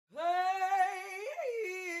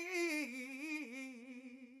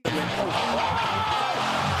Their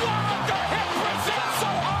hip Brazil so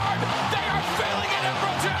hard, they are feeling it in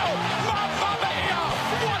Brazil. Mamma mia,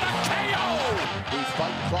 what a KO! The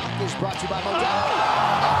fight clock is brought to you by Modelo.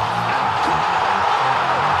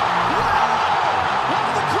 One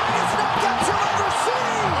of the greatest knockouts you'll ever see!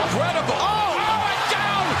 Incredible. Oh, and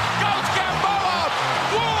down goes Gamboa.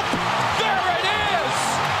 Whoop, there it is.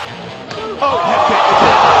 Oh,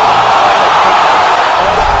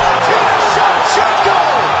 Tina Shevchenko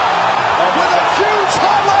with a huge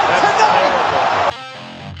highlight tonight!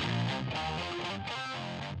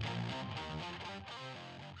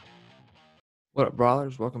 What up,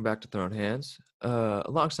 brawlers? Welcome back to Thrown Hands.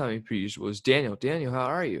 Alongside me, per usual, is Daniel. Daniel, how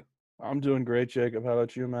are you? I'm doing great, Jacob. How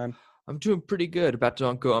about you, man? I'm doing pretty good. About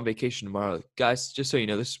to go on vacation tomorrow. Guys, just so you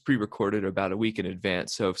know, this is pre-recorded about a week in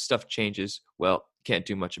advance, so if stuff changes, well, can't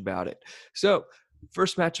do much about it. So,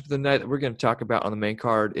 first matchup of the night that we're going to talk about on the main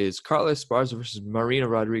card is Carla Esparza versus Marina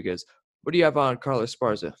Rodriguez. What do you have on Carla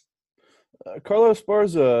Esparza? Carla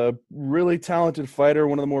Esparza, really talented fighter,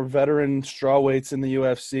 one of the more veteran strawweights in the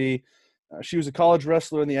UFC. She was a college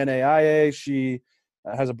wrestler in the NAIA. She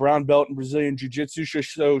has a brown belt in Brazilian Jiu-Jitsu,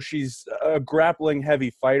 so she's a grappling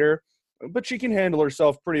heavy fighter, but she can handle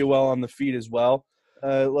herself pretty well on the feet as well.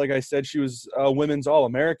 Like I said, she was a women's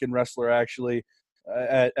All-American wrestler, actually,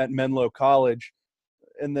 at Menlo College,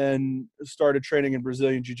 and then started training in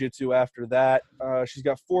Brazilian Jiu-Jitsu after that. She's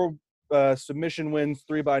got 4 submission wins,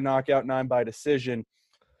 3 by knockout, 9 by decision.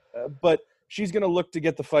 But she's going to look to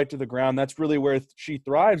get the fight to the ground. That's really where she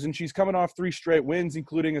thrives, and she's coming off 3 straight wins,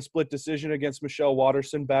 including a split decision against Michelle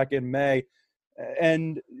Waterson back in May.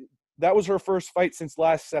 And that was her first fight since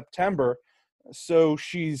last September. So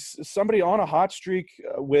she's somebody on a hot streak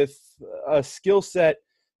with a skill set.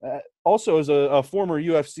 Also as a former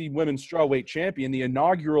UFC women's strawweight champion, the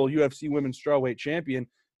inaugural UFC women's strawweight champion.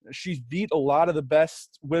 She's beat a lot of the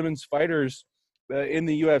best women's fighters in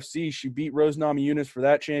the UFC. She beat Rose Namajunas for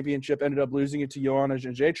that championship, ended up losing it to Joanna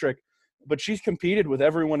Jędrzejczyk. But she's competed with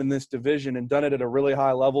everyone in this division and done it at a really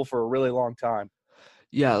high level for a really long time.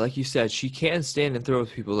 Yeah, like you said, she can stand and throw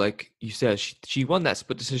with people. Like you said, she won that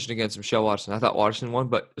split decision against Michelle Waterson. I thought Waterson won,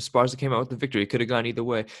 but Esparza came out with the victory. It could have gone either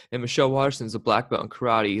way. And Michelle Waterson's a black belt in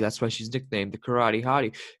karate. That's why she's nicknamed the Karate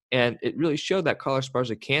Hottie. And it really showed that Carla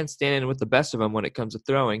Esparza can stand in with the best of them when it comes to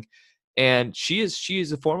throwing. And she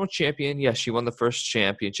is a former champion. Yes, she won the first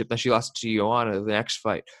championship. Then she lost to Joanna the next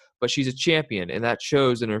fight. But she's a champion, and that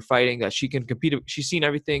shows in her fighting that she can compete. She's seen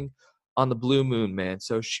everything on the blue moon, man.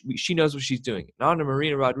 So she knows what she's doing. And on to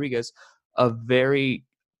Marina Rodriguez, a very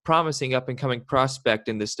promising up-and-coming prospect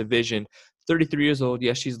in this division. 33 years old.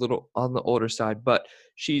 Yes, she's a little on the older side, but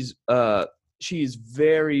she's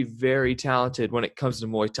very, very talented when it comes to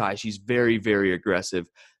Muay Thai. She's very, very aggressive.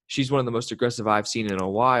 She's one of the most aggressive I've seen in a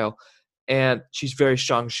while, and she's very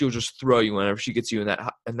strong. She'll just throw you whenever she gets you in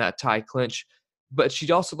that Thai clinch. But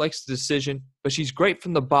she also likes the decision. But she's great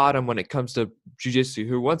from the bottom when it comes to jiu-jitsu.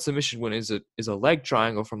 Her one submission win is a leg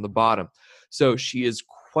triangle from the bottom. So she is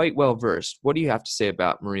quite well versed. What do you have to say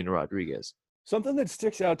about Marina Rodriguez? Something that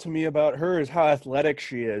sticks out to me about her is how athletic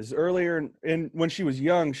she is. Earlier when she was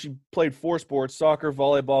young, she played 4 sports: soccer,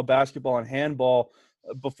 volleyball, basketball, and handball,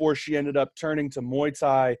 before she ended up turning to Muay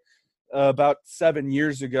Thai about 7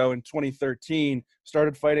 years ago in 2013.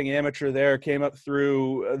 Started fighting amateur there, came up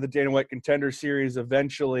through the Dana White Contender Series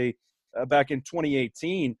eventually back in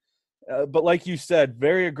 2018. But like you said,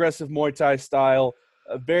 very aggressive Muay Thai style,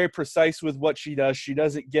 very precise with what she does. She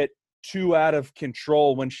doesn't get too out of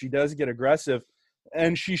control when she does get aggressive.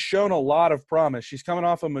 And she's shown a lot of promise. She's coming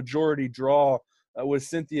off a majority draw with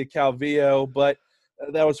Cynthia Calvillo, but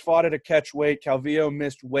that was fought at a catch weight. Calvillo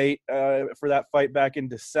missed weight for that fight back in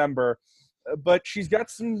December. But she's got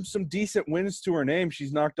some decent wins to her name.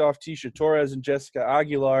 She's knocked off Tisha Torres and Jessica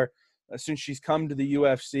Aguilar since she's come to the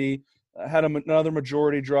UFC. Had another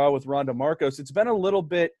majority draw with Ronda Marcos. It's been a little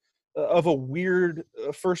bit of a weird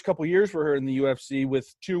first couple years for her in the UFC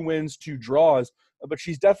with 2 wins, 2 draws. But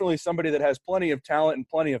she's definitely somebody that has plenty of talent and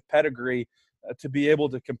plenty of pedigree to be able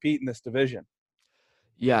to compete in this division.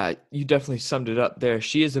 Yeah, you definitely summed it up there.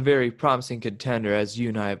 She is a very promising contender, as you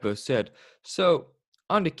and I have both said. So,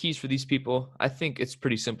 on to keys for these people. I think it's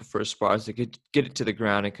pretty simple for Esparza to get it to the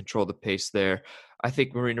ground and control the pace there. I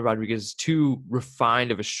think Marina Rodriguez is too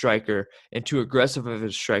refined of a striker and too aggressive of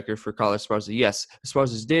a striker for Carla Esparza. Yes,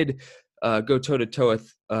 Esparza did go toe-to-toe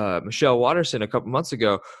with Michelle Waterson a couple months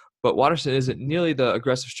ago, but Waterson isn't nearly the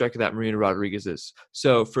aggressive striker that Marina Rodriguez is.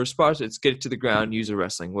 So for Esparza, it's get it to the ground, use her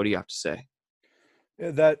wrestling. What do you have to say?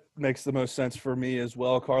 Yeah, that makes the most sense for me as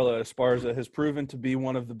well. Carla Esparza has proven to be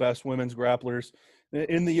one of the best women's grapplers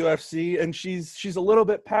in the UFC, and she's a little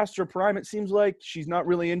bit past her prime. It seems like she's not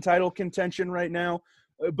really in title contention right now,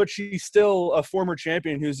 but she's still a former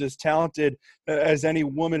champion who's as talented as any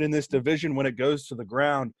woman in this division when it goes to the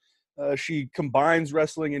ground. She combines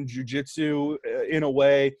wrestling and jiu-jitsu in a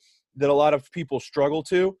way that a lot of people struggle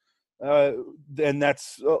to. And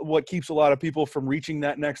that's what keeps a lot of people from reaching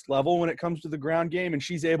that next level when it comes to the ground game. And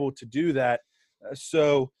she's able to do that.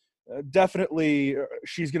 Definitely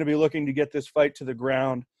she's going to be looking to get this fight to the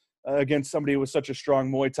ground against somebody with such a strong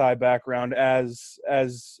Muay Thai background as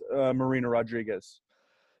Marina Rodriguez.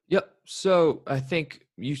 Yep. So I think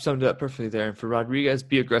you summed it up perfectly there. And for Rodriguez,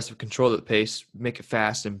 be aggressive, control the pace, make it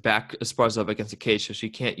fast, and back Esparza up against the cage so she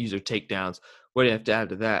can't use her takedowns. What do you have to add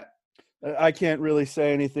to that? I can't really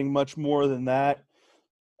say anything much more than that.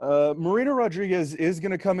 Marina Rodriguez is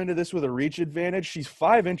going to come into this with a reach advantage. She's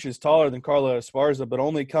 5 inches taller than Carla Esparza, but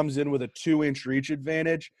only comes in with a 2-inch reach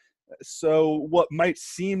advantage. So what might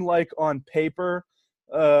seem like on paper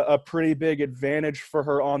a pretty big advantage for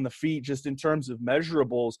her on the feet, just in terms of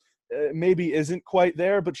measurables, maybe isn't quite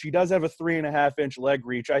there, but she does have a 3.5-inch leg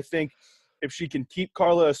reach. I think if she can keep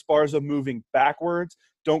Carla Esparza moving backwards,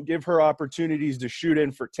 don't give her opportunities to shoot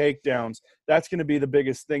in for takedowns, that's going to be the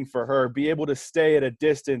biggest thing for her. Be able to stay at a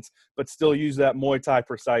distance, but still use that Muay Thai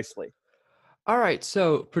precisely. All right,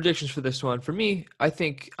 so predictions for this one. For me, I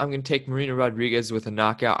think I'm going to take Marina Rodriguez with a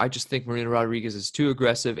knockout. I just think Marina Rodriguez is too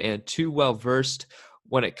aggressive and too well-versed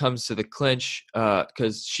when it comes to the clinch,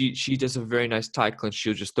 because she does a very nice Thai clinch.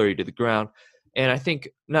 She'll just throw you to the ground. And I think,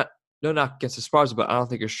 no knock against Esparza, but I don't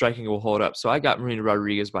think her striking will hold up. So I got Marina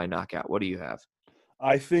Rodriguez by knockout. What do you have?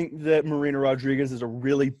 I think that Marina Rodriguez is a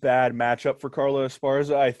really bad matchup for Carla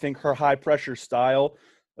Esparza. I think her high-pressure style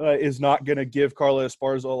is not going to give Carla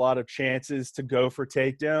Esparza a lot of chances to go for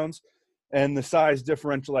takedowns, and the size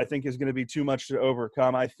differential I think is going to be too much to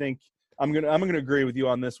overcome. I think I'm going to agree with you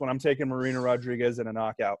on this one. I'm taking Marina Rodriguez in a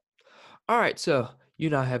knockout. All right, so you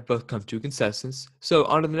and I have both come to a consensus. So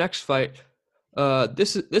on to the next fight.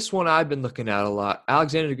 This one I've been looking at a lot.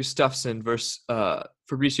 Alexander Gustafsson versus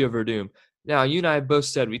Fabricio Verdum. Now, you and I both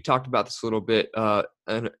said, we talked about this a little bit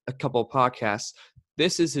in a couple of podcasts.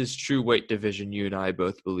 This is his true weight division, you and I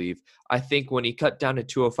both believe. I think when he cut down to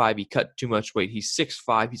 205, he cut too much weight. He's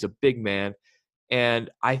 6'5", he's a big man, and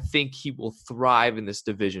I think he will thrive in this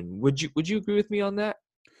division. Would you agree with me on that?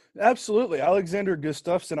 Absolutely. Alexander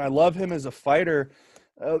Gustafsson, I love him as a fighter,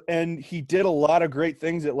 and he did a lot of great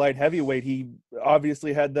things at light heavyweight. He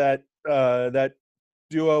obviously had that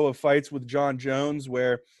duo of fights with John Jones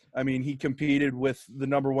where, I mean, he competed with the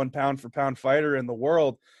number 1 pound-for-pound fighter in the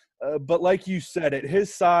world. But like you said, at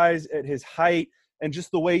his size, at his height, and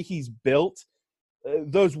just the way he's built,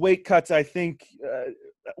 those weight cuts, I think,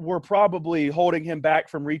 were probably holding him back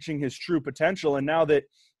from reaching his true potential. And now that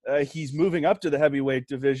he's moving up to the heavyweight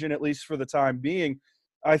division, at least for the time being,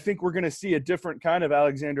 I think we're going to see a different kind of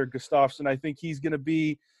Alexander Gustafsson. I think he's going to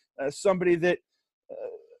be somebody that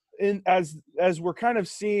as we're kind of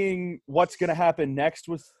seeing what's going to happen next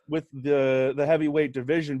with the heavyweight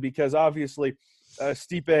division, because obviously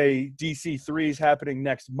Stipe DC3 is happening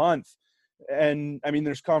next month. And I mean,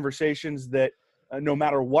 there's conversations that no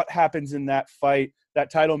matter what happens in that fight,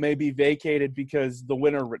 that title may be vacated because the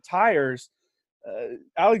winner retires.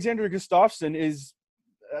 Alexander Gustafsson is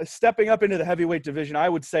stepping up into the heavyweight division, I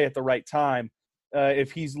would say, at the right time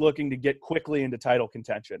if he's looking to get quickly into title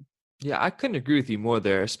contention. Yeah, I couldn't agree with you more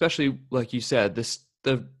there, especially like you said,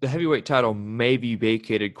 the heavyweight title may be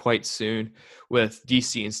vacated quite soon with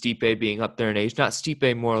DC and Stipe being up there in age. Not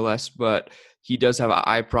Stipe more or less, but he does have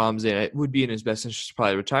eye problems, and it would be in his best interest to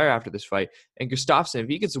probably retire after this fight. And Gustafsson, if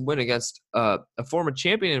he gets a win against a former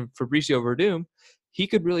champion, Fabricio Verdum, he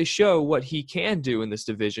could really show what he can do in this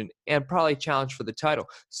division and probably challenge for the title.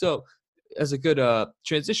 So as a good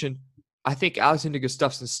transition, I think Alexander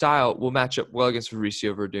Gustafsson's style will match up well against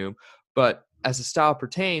Fabricio Verdum. But as the style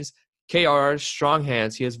pertains, KR has strong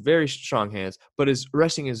hands. He has very strong hands, but his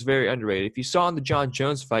wrestling is very underrated. If you saw in the John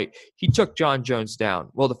Jones fight, he took John Jones down.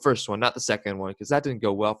 Well, the first one, not the second one, because that didn't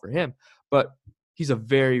go well for him. But he's a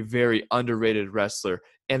very, very underrated wrestler.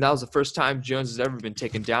 And that was the first time Jones has ever been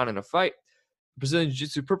taken down in a fight. Brazilian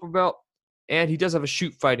Jiu-Jitsu purple belt, and he does have a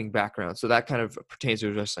shoot fighting background. So that kind of pertains to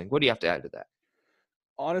his wrestling. What do you have to add to that?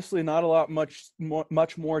 Honestly, not a lot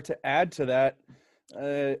much more to add to that.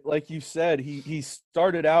 Like you said, he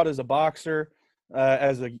started out as a boxer,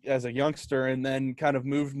 as a youngster, and then kind of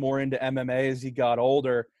moved more into MMA as he got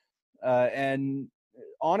older. And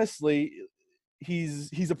honestly,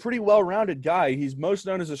 he's a pretty well-rounded guy. He's most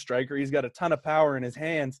known as a striker. He's got a ton of power in his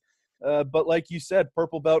hands. But like you said,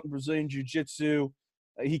 purple belt in Brazilian Jiu-Jitsu,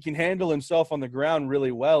 He can handle himself on the ground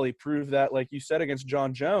really well. He proved that, like you said, against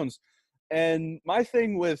John Jones. And my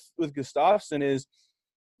thing with Gustafsson is,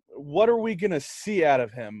 what are we going to see out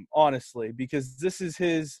of him, honestly? Because this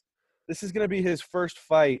is going to be his first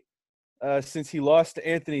fight since he lost to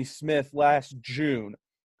Anthony Smith last June.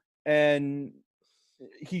 And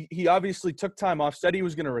he obviously took time off, said he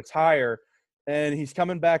was going to retire, and he's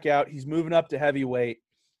coming back out. He's moving up to heavyweight.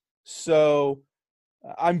 So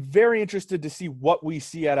I'm very interested to see what we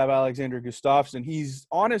see out of Alexander Gustafsson. He's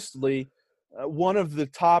honestly one of the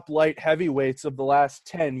top light heavyweights of the last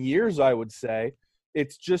 10 years, I would say.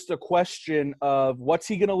 It's just a question of what's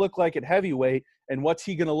he going to look like at heavyweight and what's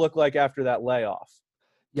he going to look like after that layoff.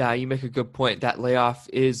 Yeah, you make a good point. That layoff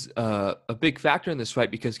is a big factor in this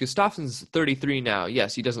fight because Gustafsson's 33 now.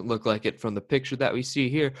 Yes, he doesn't look like it from the picture that we see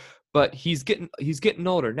here, but he's getting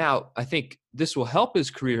older. Now, I think this will help his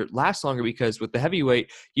career last longer because with the heavyweight,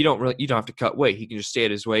 you don't have to cut weight. He can just stay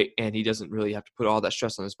at his weight, and he doesn't really have to put all that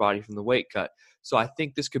stress on his body from the weight cut. So I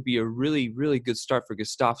think this could be a really, really good start for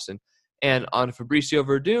Gustafsson. And on Fabricio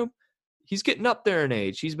Verdum, he's getting up there in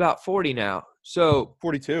age. He's about 40 now. So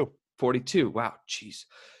 42. 42. Wow, jeez.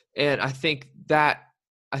 And I think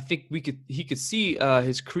he could see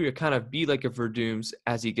his career kind of be like a Verdum's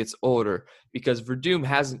as he gets older, because Verdum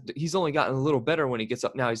he's only gotten a little better when he gets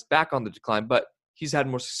up. Now he's back on the decline, but he's had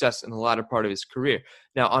more success in the latter part of his career.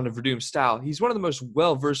 Now on the Verdum style, he's one of the most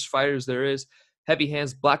well-versed fighters there is. Heavy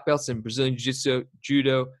hands, black belts in Brazilian Jiu-Jitsu,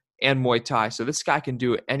 Judo, and Muay Thai. So this guy can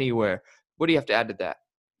do it anywhere. What do you have to add to that?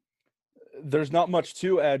 There's not much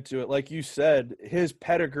to add to it. Like you said, his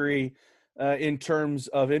pedigree in terms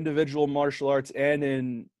of individual martial arts and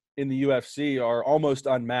in the UFC are almost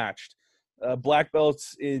unmatched. Black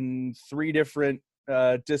belts in 3 different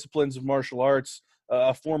disciplines of martial arts,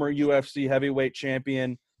 a former UFC heavyweight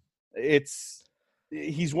champion.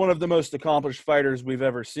 He's one of the most accomplished fighters we've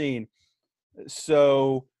ever seen.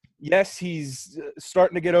 So, yes, he's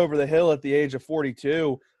starting to get over the hill at the age of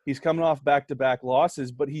 42. He's coming off back-to-back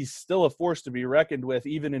losses, but he's still a force to be reckoned with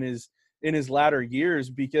even in his latter years,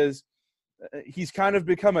 because he's kind of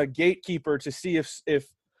become a gatekeeper to see if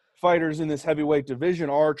fighters in this heavyweight division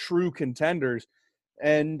are true contenders.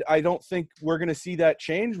 And I don't think we're going to see that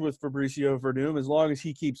change with Fabricio Verdum as long as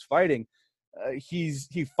he keeps fighting.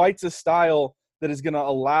 He fights a style that is going to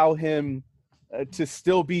allow him to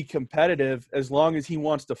still be competitive as long as he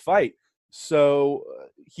wants to fight. So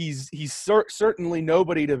he's certainly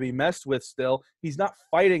nobody to be messed with still. He's not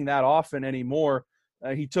fighting that often anymore.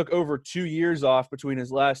 He took over 2 years off between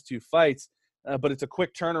his last 2 fights, but it's a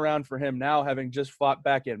quick turnaround for him now, having just fought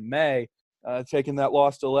back in May, taking that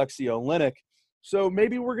loss to Alexei Oleinik. So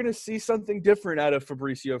maybe we're going to see something different out of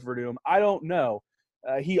Fabricio Verdum. I don't know.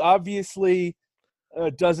 He obviously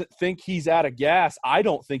doesn't think he's out of gas. I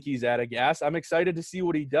don't think he's out of gas. I'm excited to see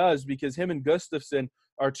what he does, because him and Gustafsson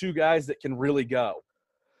are 2 guys that can really go.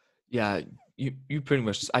 Yeah, you pretty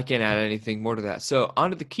much – I can't add anything more to that. So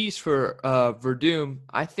on to the keys for Verdum.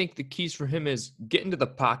 I think the keys for him is get into the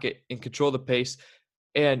pocket and control the pace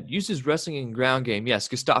and use his wrestling and ground game. Yes,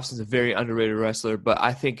 Gustafsson's a very underrated wrestler, but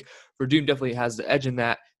I think Verdum definitely has the edge in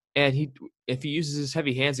that. And if he uses his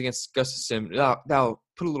heavy hands against Gustafsson, that'll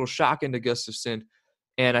put a little shock into Gustafsson,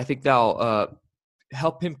 and I think that'll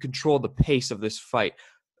help him control the pace of this fight.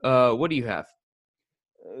 What do you have?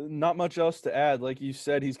 Not much else to add. Like you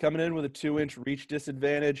said, he's coming in with a 2-inch reach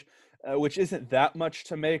disadvantage, which isn't that much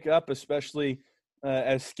to make up, especially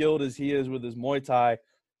as skilled as he is with his Muay Thai.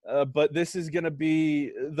 But this is going to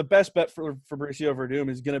be the best bet for Fabricio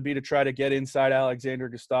Verdum is going to be to try to get inside Alexander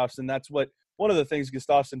Gustafsson. That's one of the things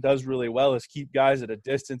Gustafsson does really well, is keep guys at a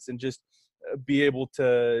distance and just be able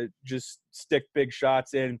to just stick big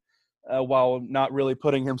shots in while not really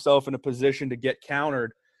putting himself in a position to get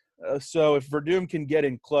countered. So if Verdum can get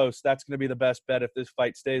in close, that's going to be the best bet if this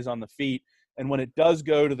fight stays on the feet. And when it does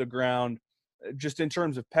go to the ground, just in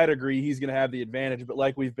terms of pedigree, he's going to have the advantage. But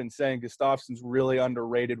like we've been saying, Gustafsson's really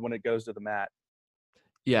underrated when it goes to the mat.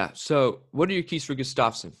 Yeah, so what are your keys for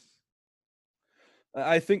Gustafsson?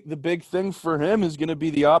 I think the big thing for him is going to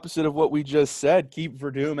be the opposite of what we just said. Keep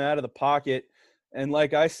Verdum out of the pocket. And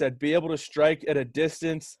like I said, be able to strike at a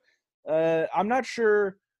distance. I'm not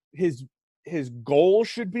sure his goal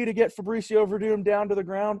should be to get Fabricio Verdum down to the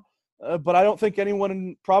ground, but I don't think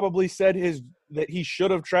anyone probably said that he should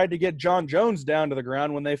have tried to get John Jones down to the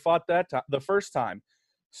ground when they fought the first time.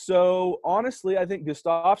 So honestly, I think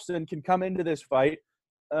Gustafsson can come into this fight,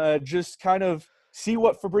 just kind of see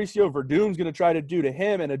what Fabricio Verdum's going to try to do to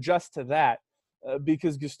him and adjust to that,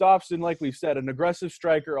 because Gustafsson, like we've said, an aggressive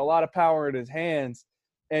striker, a lot of power in his hands,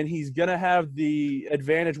 and he's going to have the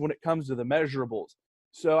advantage when it comes to the measurables.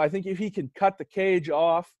 So I think if he can cut the cage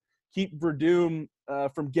off, keep Verdum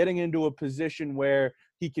from getting into a position where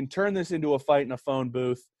he can turn this into a fight in a phone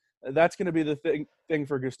booth, that's going to be the thing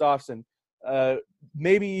for Gustafsson.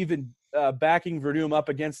 Maybe even backing Verdum up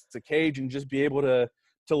against the cage and just be able to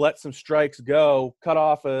let some strikes go, cut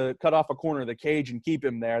off a corner of the cage and keep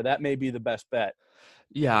him there. That may be the best bet.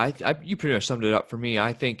 Yeah, you pretty much summed it up for me.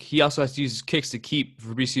 I think he also has to use his kicks to keep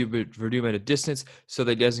Fabricio Verdum at a distance so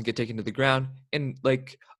that he doesn't get taken to the ground. And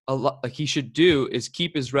like he should do is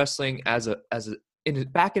keep his wrestling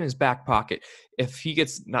back in his back pocket. If he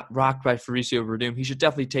gets not rocked by Fabricio Verdum, he should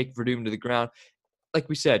definitely take Verdum to the ground. Like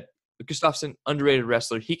we said, Gustafsson, underrated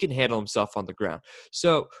wrestler. He can handle himself on the ground.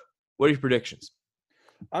 So, what are your predictions?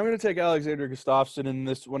 I'm going to take Alexander Gustafsson in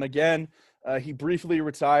this one again. He briefly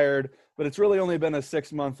retired, but it's really only been a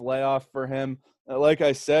 6-month layoff for him. Like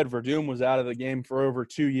I said, Verdum was out of the game for over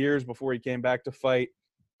 2 years before he came back to fight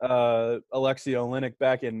Alexei Oleinik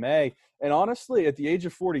back in May. And honestly, at the age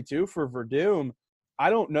of 42 for Verdum, I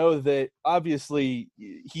don't know that – obviously,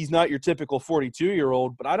 he's not your typical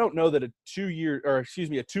 42-year-old, but I don't know that a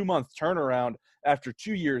 2-month turnaround after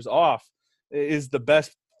 2 years off is the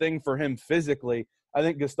best thing for him physically. I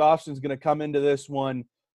think Gustafsson's going to come into this one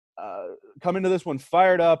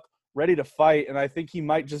fired up, ready to fight, and I think he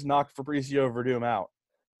might just knock Fabricio Verdum out.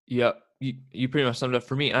 Yep, you pretty much summed it up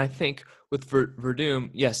for me. And I think with Verdum,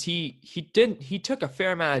 yes, he took a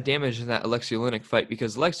fair amount of damage in that Alexei Oleinik fight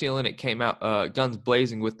because Alexei Oleinik came out guns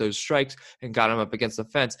blazing with those strikes and got him up against the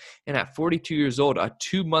fence. And at 42 years old, a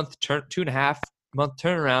 2.5 month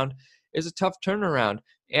turnaround is a tough turnaround.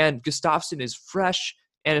 And Gustafsson is fresh.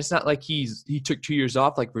 And it's not like he took 2 years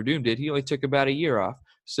off like Verdum did. He only took about a year off.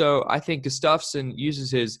 So I think Gustafsson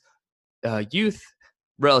uses his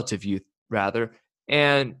relative youth rather,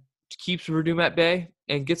 and keeps Verdum at bay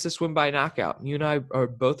and gets this win by knockout. You and I are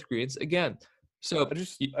both agreeing again. So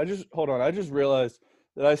I just hold on. I just realized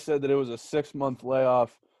that I said that it was a 6-month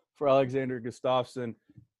layoff for Alexander Gustafsson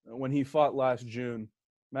when he fought last June.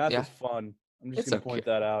 Math is fun. I'm just going to point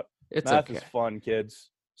that out. Math is fun,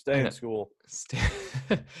 kids. Stay in school.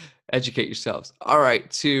 Educate yourselves. All right,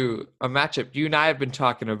 to a matchup you and I have been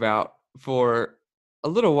talking about for a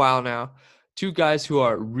little while now. Two guys who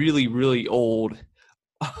are really, really old.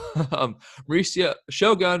 Mauricio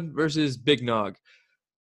Shogun versus Big Nog.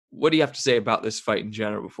 What do you have to say about this fight in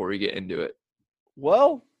general before we get into it?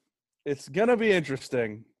 Well, it's going to be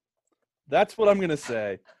interesting. That's what I'm going to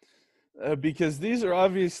say. Because these are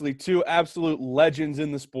obviously two absolute legends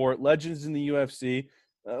in the sport, legends in the UFC.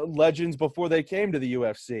 Legends before they came to the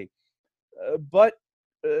UFC. But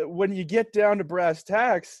when you get down to brass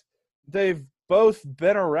tacks, they've both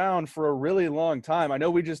been around for a really long time. I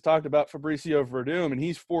know we just talked about Fabricio Verdum, and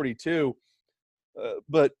he's 42.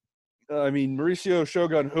 But, Mauricio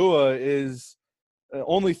Shogun Rua is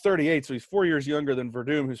only 38, so he's 4 years younger than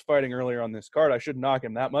Verdum, who's fighting earlier on this card. I shouldn't knock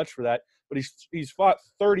him that much for that. But he's fought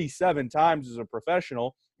 37 times as a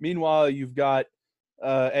professional. Meanwhile, you've got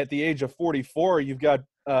at the age of 44, you've got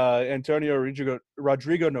Antonio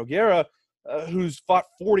Rodrigo Nogueira, who's fought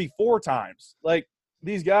 44 times. Like,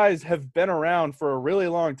 these guys have been around for a really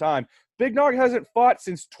long time. Big Nog hasn't fought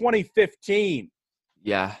since 2015.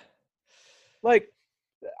 Yeah. Like,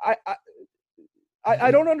 I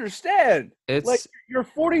don't understand. It's like, you're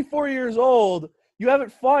 44 years old, you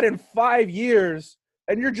haven't fought in 5 years,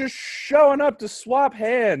 and you're just showing up to swap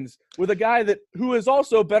hands with a guy who has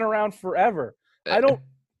also been around forever. I don't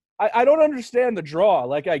understand the draw.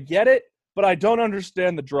 Like, I get it, but I don't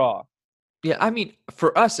understand the draw. Yeah, I mean,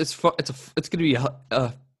 for us, it's fun. It's going to be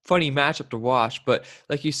a funny matchup to watch. But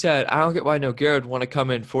like you said, I don't get why Nogueira would want to come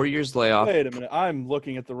in 4 years layoff. Wait a minute, I'm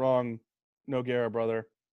looking at the wrong Nogueira, brother.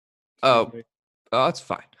 Oh, that's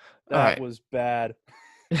fine. That was bad.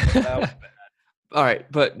 That was bad. All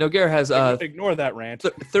right, but Nogueira has ignore that rant.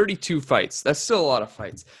 32 fights. That's still a lot of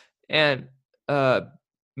fights. And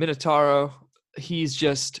Minotauro, he's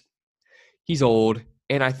old.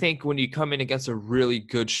 And I think when you come in against a really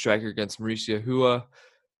good striker against Mauricio Rua,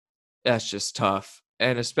 that's just tough.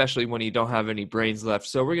 And especially when you don't have any brains left.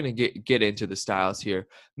 So we're going to get into the styles here.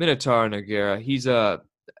 Minotauro Nogueira, he's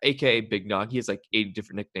a.k.a. Big Nog. He has like 80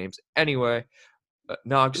 different nicknames. Anyway,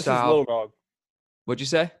 Nog this style. This is Lil Nog. What'd you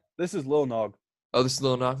say? This is Lil Nog. Oh, this is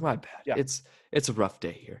Lil Nog? My bad. Yeah. It's a rough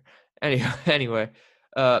day here. Anyway,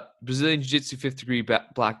 Brazilian Jiu-Jitsu 5th degree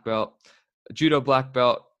black belt. Judo black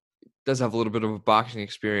belt. Does have a little bit of a boxing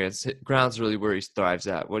experience. Ground's really where he thrives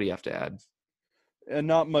at. What do you have to add? And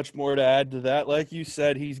not much more to add to that. Like you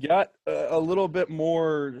said, he's got a little bit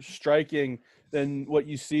more striking than what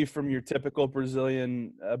you see from your typical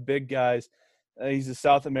Brazilian big guys. He's a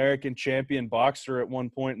South American champion boxer at one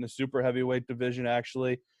point in the super heavyweight division,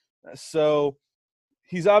 actually. So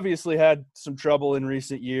he's obviously had some trouble in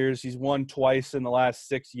recent years. He's won twice in the last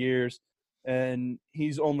 6 years, and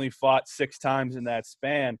he's only fought 6 times in that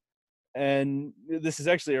span. And this is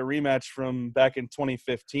actually a rematch from back in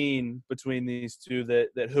 2015 between these two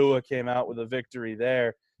that Hua came out with a victory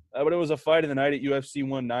there. But it was a fight of the night at UFC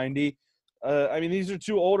 190. I mean, these are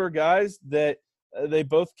two older guys that they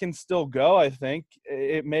both can still go, I think.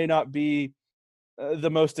 It may not be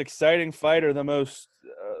the most exciting fight or the most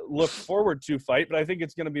look forward to fight, but I think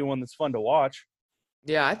it's going to be one that's fun to watch.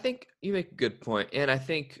 Yeah, I think you make a good point. And I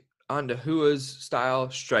think on to Hua's style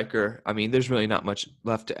striker, I mean, there's really not much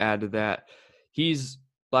left to add to that. He's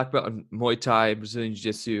black belt in Muay Thai, Brazilian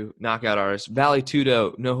Jiu-Jitsu, knockout artist. Vale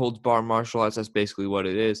Tudo, no holds bar martial arts. That's basically what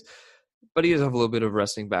it is. But he does have a little bit of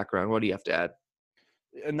wrestling background. What do you have to add?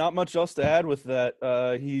 Not much else to add with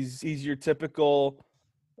that. He's your typical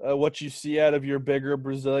what you see out of your bigger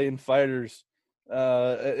Brazilian fighters,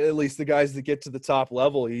 at least the guys that get to the top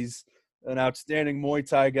level. He's an outstanding Muay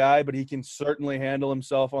Thai guy, but he can certainly handle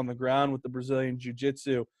himself on the ground with the Brazilian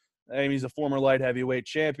Jiu-Jitsu. I mean, he's a former light heavyweight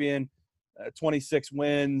champion, 26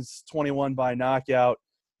 wins, 21 by knockout.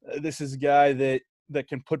 This is a guy that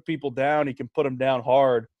can put people down. He can put them down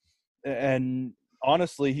hard. And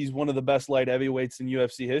honestly, he's one of the best light heavyweights in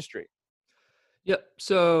UFC history. Yep.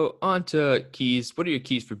 So on to keys. What are your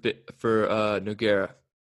keys for Nogueira?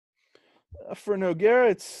 For Nogueira,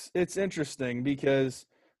 it's interesting because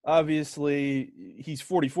obviously he's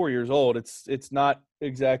 44 years old. It's not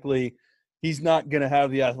exactly – he's not going to have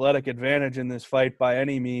the athletic advantage in this fight by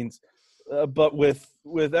any means. But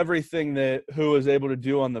with everything that Hua is able to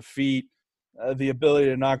do on the feet, the ability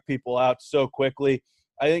to knock people out so quickly,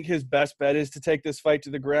 I think his best bet is to take this fight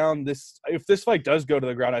to the ground. If this fight does go to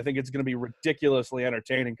the ground, I think it's going to be ridiculously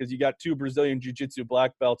entertaining because you got two Brazilian Jiu-Jitsu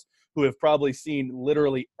black belts who have probably seen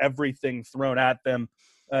literally everything thrown at them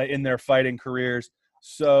in their fighting careers.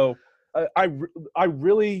 So I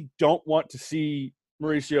really don't want to see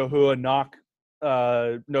Mauricio Hua knock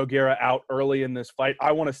Nogueira out early in this fight.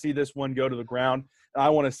 I want to see this one go to the ground. I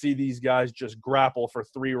want to see these guys just grapple for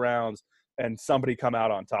 3 rounds and somebody come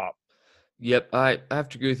out on top. Yep, I have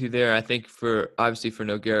to agree with you there. I think obviously for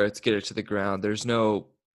Nogueira, it's get it to the ground. There's no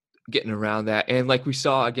getting around that. And like we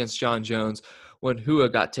saw against John Jones, when Hua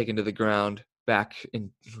got taken to the ground back in,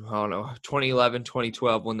 2011,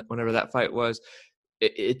 2012, whenever that fight was,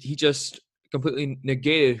 he just completely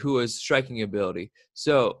negated Hua's striking ability.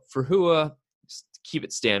 So for Hua, keep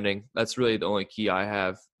it standing. That's really the only key I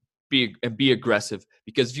have. Be aggressive,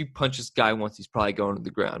 because if you punch this guy once, he's probably going to the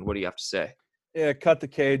ground. What do you have to say? Yeah, cut the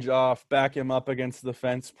cage off, back him up against the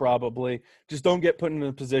fence probably. Just don't get put in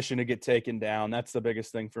a position to get taken down. That's the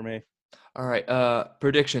biggest thing for me. All right,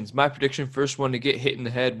 predictions. My prediction, first one to get hit in the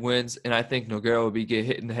head wins, and I think Nogueira will get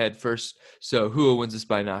hit in the head first, so Hua wins this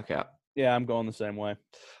by knockout. Yeah, I'm going the same way.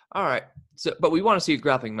 All right, but we want to see a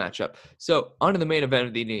grappling matchup. So on to the main event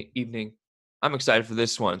of the evening. I'm excited for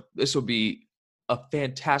this one. This will be a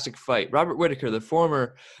fantastic fight. Robert Whittaker, the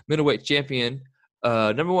former middleweight champion,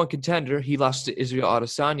 number 1 contender, he lost to Israel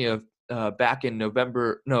Adesanya back in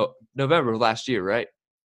November of last year, right?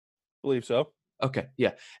 Believe so. Okay,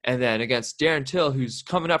 yeah. And then against Darren Till, who's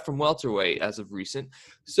coming up from welterweight as of recent.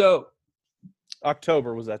 So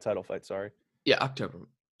October was that title fight, sorry. Yeah, October.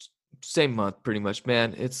 Same month pretty much,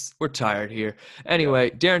 man. We're tired here. Anyway,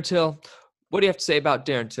 yeah. Darren Till, what do you have to say about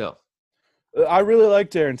Darren Till? I really like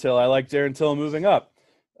Darren Till. I like Darren Till moving up.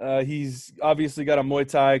 He's obviously got a Muay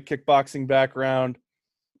Thai kickboxing background,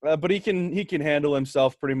 but he can handle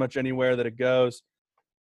himself pretty much anywhere that it goes.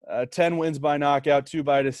 10 wins by knockout, 2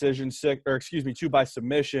 by decision, 2 by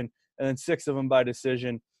submission, and then 6 of them by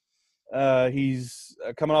decision. He's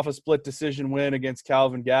coming off a split decision win against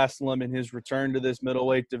Calvin Gastelum in his return to this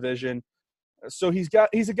middleweight division. So he's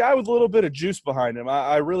a guy with a little bit of juice behind him.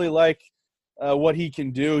 I really like what he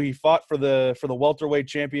can do. He fought for the welterweight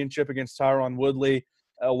championship against Tyron Woodley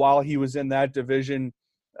while he was in that division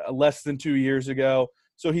less than 2 years ago.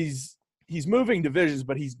 So he's moving divisions,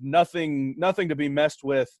 but he's nothing to be messed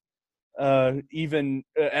with, even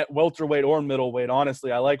at welterweight or middleweight.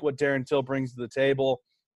 Honestly, I like what Darren Till brings to the table.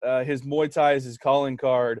 His Muay Thai is his calling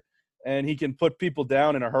card, and he can put people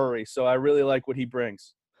down in a hurry. So I really like what he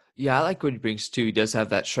brings. Yeah, I like what he brings too. He does have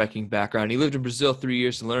that striking background. He lived in Brazil 3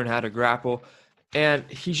 years to learn how to grapple, and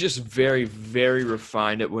he's just very, very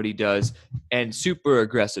refined at what he does and super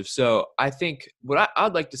aggressive. So I think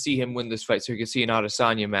I'd like to see him win this fight so he can see an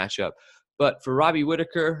Adesanya matchup. But for Robbie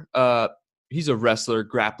Whittaker, he's a wrestler,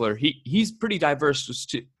 grappler. He's pretty diverse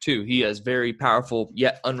too. He has very powerful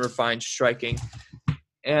yet unrefined striking.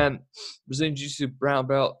 And Brazilian Jiu-Jitsu brown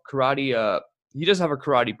belt, karate, he does have a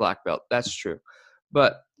karate black belt. That's true.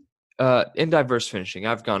 But in diverse finishing,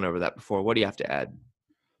 I've gone over that before. What do you have to add?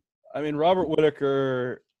 I mean, Robert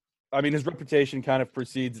Whitaker, his reputation kind of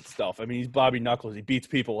precedes itself. I mean, he's Bobby Knuckles. He beats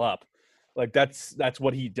people up. Like, that's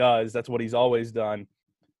what he does. That's what he's always done.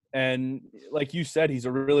 And like you said, he's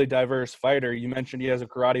a really diverse fighter. You mentioned he has a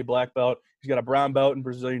karate black belt. He's got a brown belt in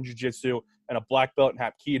Brazilian Jiu-Jitsu and a black belt in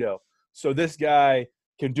Hapkido. So this guy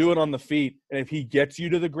can do it on the feet. And if he gets you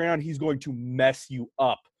to the ground, he's going to mess you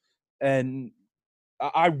up. And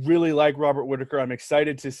I really like Robert Whitaker. I'm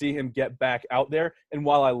excited to see him get back out there. And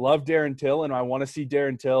while I love Darren Till and I want to see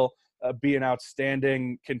Darren Till be an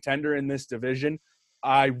outstanding contender in this division,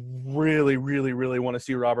 I really, really, really want to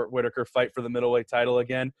see Robert Whitaker fight for the middleweight title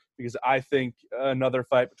again, because I think another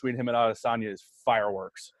fight between him and Adesanya is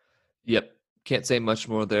fireworks. Yep. Can't say much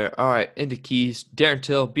more there. All right, into keys. Darren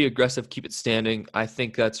Till, be aggressive, keep it standing. I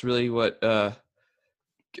think that's really what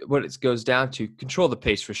it goes down to. Control the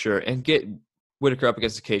pace for sure, and get Whitaker up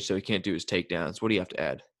against the cage so he can't do his takedowns. What do you have to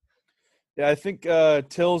add? Yeah, I think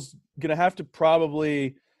Till's going to have to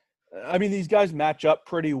probably – these guys match up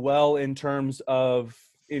pretty well in terms of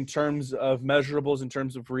measurables, in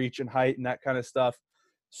terms of reach and height and that kind of stuff.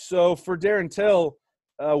 So for Darren Till,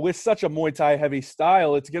 with such a Muay Thai heavy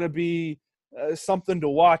style, it's going to be something to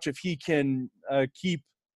watch if he can keep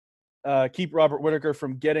Robert Whitaker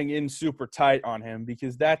from getting in super tight on him,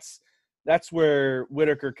 because that's where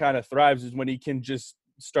Whitaker kind of thrives, is when he can just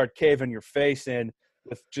start caving your face in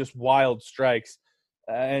with just wild strikes.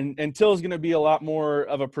 And Till is going to be a lot more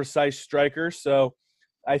of a precise striker. So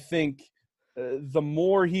I think the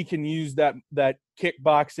more he can use that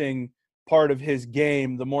kickboxing part of his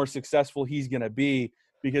game, the more successful he's going to be,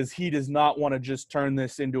 because he does not want to just turn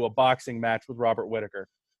this into a boxing match with Robert Whitaker.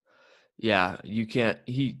 Yeah, you can't.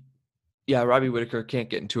 Robbie Whitaker can't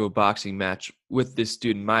get into a boxing match with this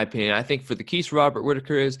dude, in my opinion. I think for the keys for Robert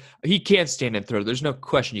Whitaker is he can't stand and throw. There's no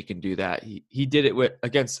question you can do that. He did it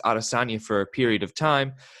against Adesanya for a period of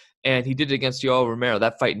time, and he did it against Yoel Romero.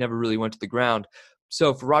 That fight never really went to the ground.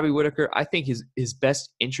 So for Robbie Whitaker, I think his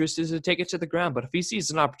best interest is to take it to the ground. But if he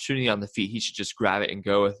sees an opportunity on the feet, he should just grab it and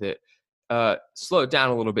go with it. Slow it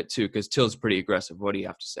down a little bit too, because Till's pretty aggressive. What do you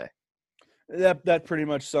have to say? That pretty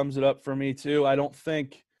much sums it up for me too. I don't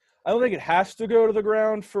think it has to go to the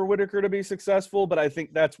ground for Whitaker to be successful, but I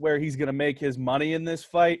think that's where he's going to make his money in this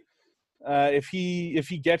fight. If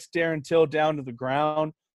he gets Darren Till down to the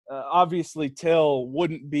ground, obviously Till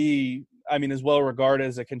wouldn't be, as well regarded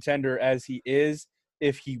as a contender as he is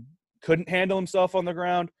if he couldn't handle himself on the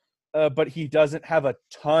ground. But he doesn't have a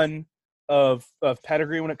ton of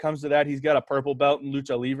pedigree when it comes to that. He's got a purple belt in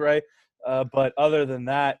Lucha Libre, but other than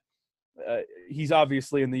that, he's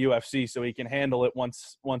obviously in the UFC, so he can handle it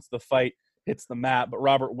once the fight hits the mat. But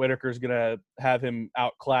Robert Whitaker is going to have him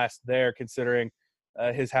outclassed there, considering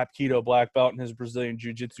his Hapkido black belt and his Brazilian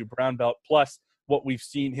Jiu-Jitsu brown belt, plus what we've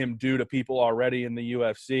seen him do to people already in the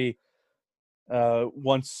UFC,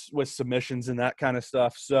 once with submissions and that kind of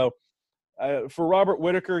stuff. So for Robert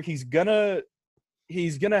Whitaker, he's gonna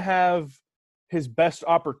have his best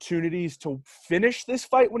opportunities to finish this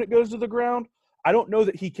fight when it goes to the ground. I don't know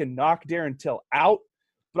that he can knock Darren Till out,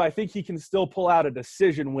 but I think he can still pull out a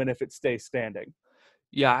decision win if it stays standing.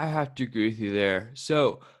 Yeah, I have to agree with you there.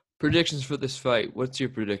 So, predictions for this fight. What's your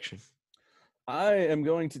prediction? I am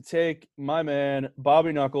going to take my man,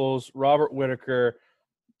 Bobby Knuckles, Robert Whitaker,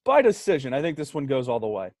 by decision. I think this one goes all the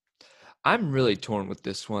way. I'm really torn with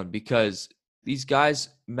this one because these guys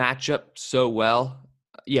match up so well.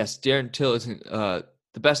 Yes, Darren Till isn't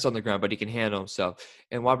the best on the ground, but he can handle himself.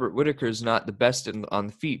 And Robert Whitaker is not the best on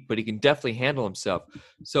the feet, but he can definitely handle himself.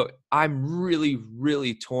 So I'm really,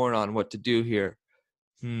 really torn on what to do here.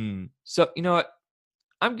 So, you know what?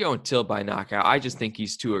 I'm going Till by knockout. I just think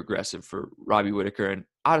he's too aggressive for Robbie Whitaker. And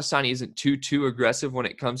Adesanya isn't too aggressive when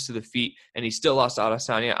it comes to the feet, and he still lost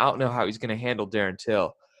Adesanya. I don't know how he's going to handle Darren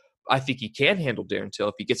Till. I think he can handle Darren Till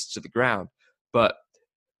if he gets to the ground. But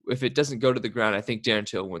if it doesn't go to the ground, I think Darren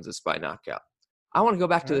Till wins this by knockout. I want to go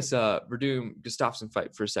back to this Verdum-Gustafsson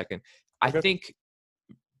fight for a second. Okay. I think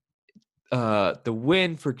the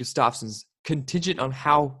win for Gustafsson's contingent on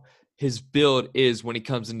how his build is when he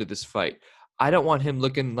comes into this fight. I don't want him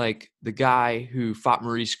looking like the guy who fought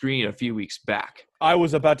Maurice Green a few weeks back. I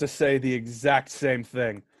was about to say the exact same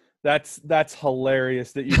thing. That's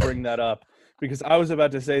hilarious that you bring that up, because I was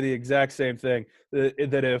about to say the exact same thing,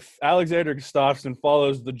 that if Alexander Gustafsson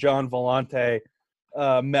follows the John Volante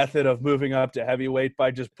method of moving up to heavyweight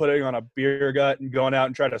by just putting on a beer gut and going out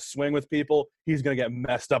and trying to swing with people, he's going to get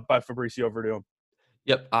messed up by Fabricio Verdum.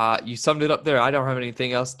 Yep, you summed it up there. I don't have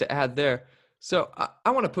anything else to add there. So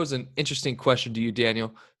I want to pose an interesting question to you,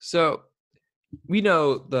 Daniel. So we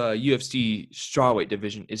know the UFC strawweight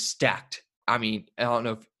division is stacked. I mean, I don't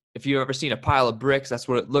know if you've ever seen a pile of bricks, that's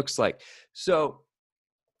what it looks like. So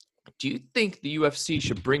do you think the UFC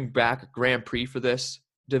should bring back a Grand Prix for this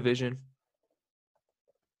division?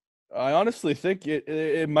 I honestly think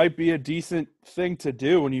it might be a decent thing to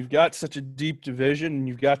do when you've got such a deep division and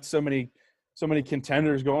you've got so many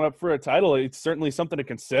contenders going up for a title. It's certainly something to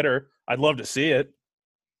consider. I'd love to see it.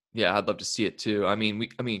 Yeah, I'd love to see it too. I mean,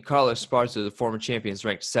 Carla Esparza, the former champion, is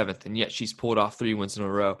ranked 7th, and yet she's pulled off 3 wins in a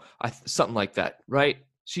row. Something like that, right?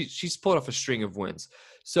 She's pulled off a string of wins.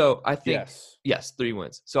 So I think yes, 3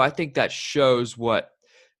 wins. So I think that shows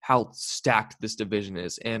how stacked this division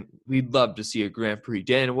is, and we'd love to see a Grand Prix.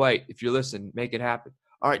 Dan White, if you're listening, make it happen.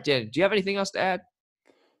 All right, Dan, do you have anything else to add?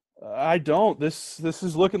 I don't. This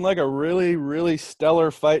is looking like a really, really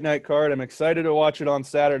stellar fight night card. I'm excited to watch it on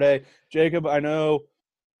Saturday. Jacob, I know.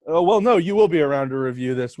 Oh, well, no, you will be around to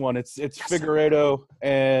review this one. It's Figueiredo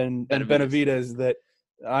and Benavidez that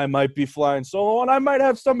I might be flying solo, and I might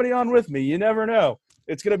have somebody on with me. You never know.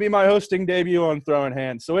 It's going to be my hosting debut on Throwing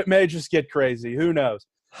Hands, so it may just get crazy. Who knows?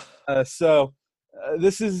 This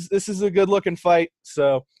is a good-looking fight.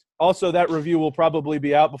 So also that review will probably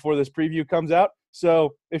be out before this preview comes out.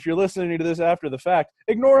 So if you're listening to this after the fact,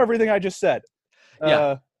 ignore everything I just said.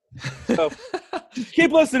 Yeah. So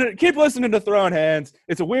keep listening to Throwing Hands.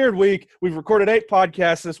 It's a weird week. We've recorded 8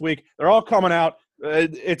 podcasts this week. They're all coming out.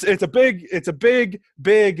 It's a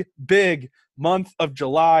big month of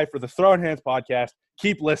July for the Throwing Hands podcast.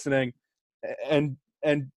 Keep listening and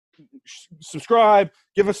subscribe.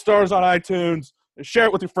 Give us stars on iTunes. Share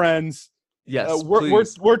it with your friends. Yes,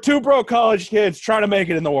 we're 2 broke college kids trying to make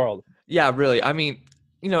it in the world. Yeah, really. I mean,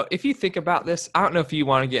 if you think about this, I don't know if you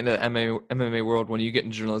want to get into the MMA world when you get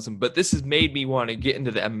into journalism, but this has made me want to get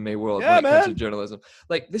into the MMA world when it comes to journalism.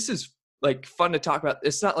 Like, this is fun to talk about.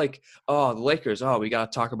 It's not like, oh, the Lakers. Oh, we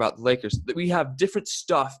got to talk about the Lakers. We have different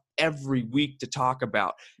stuff every week to talk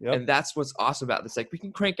about. Yep. And that's what's awesome about this. Like, we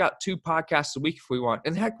can crank out 2 podcasts a week if we want.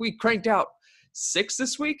 And heck, we cranked out 6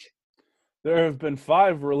 this week. There have been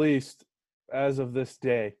 5 released as of this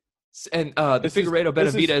day. And the Figueiredo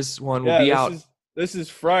Benavidez one will be out. This is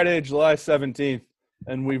Friday, July 17th,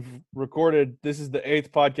 and we've recorded – this is the 8th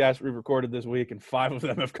podcast we've recorded this week, and 5 of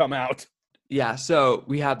them have come out. Yeah, so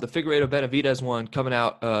we have the Figueiredo Benavidez one coming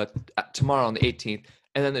out tomorrow on the 18th,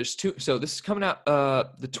 and then there's 2 – so this is coming out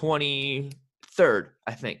the 23rd,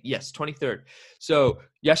 I think. Yes, 23rd. So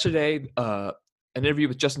yesterday, an interview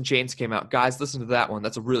with Justin James came out. Guys, listen to that one.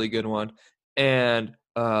 That's a really good one. And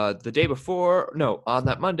the day before – no, on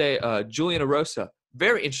that Monday, Julian Erosa.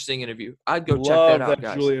 Very interesting interview. I'd go check that out,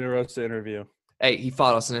 guys. Julian Erosa interview. Hey, he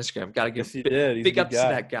followed us on Instagram. Got to give big ups to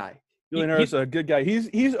that guy. Julian Erosa, a good guy.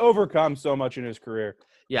 He's overcome so much in his career.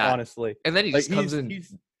 Yeah, honestly. And then he just comes in.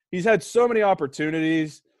 He's had so many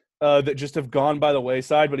opportunities that just have gone by the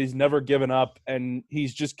wayside, but he's never given up, and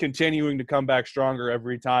he's just continuing to come back stronger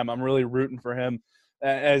every time. I'm really rooting for him.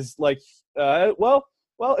 If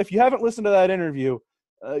you haven't listened to that interview,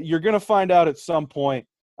 you're going to find out at some point.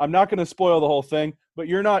 I'm not going to spoil the whole thing, but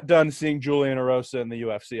you're not done seeing Julian Erosa in the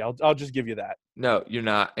UFC. I'll just give you that. No, you're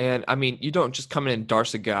not. And I mean, you don't just come in and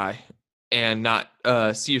darce a guy and not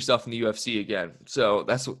see yourself in the UFC again. So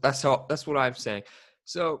that's what I'm saying.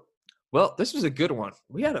 So, well, this was a good one.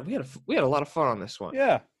 We had a lot of fun on this one.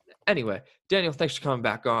 Yeah. Anyway, Daniel, thanks for coming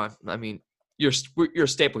back on. I mean, you're a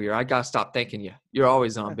staple here. I gotta stop thanking you. You're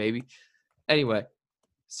always on, baby. Anyway,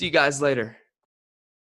 see you guys later.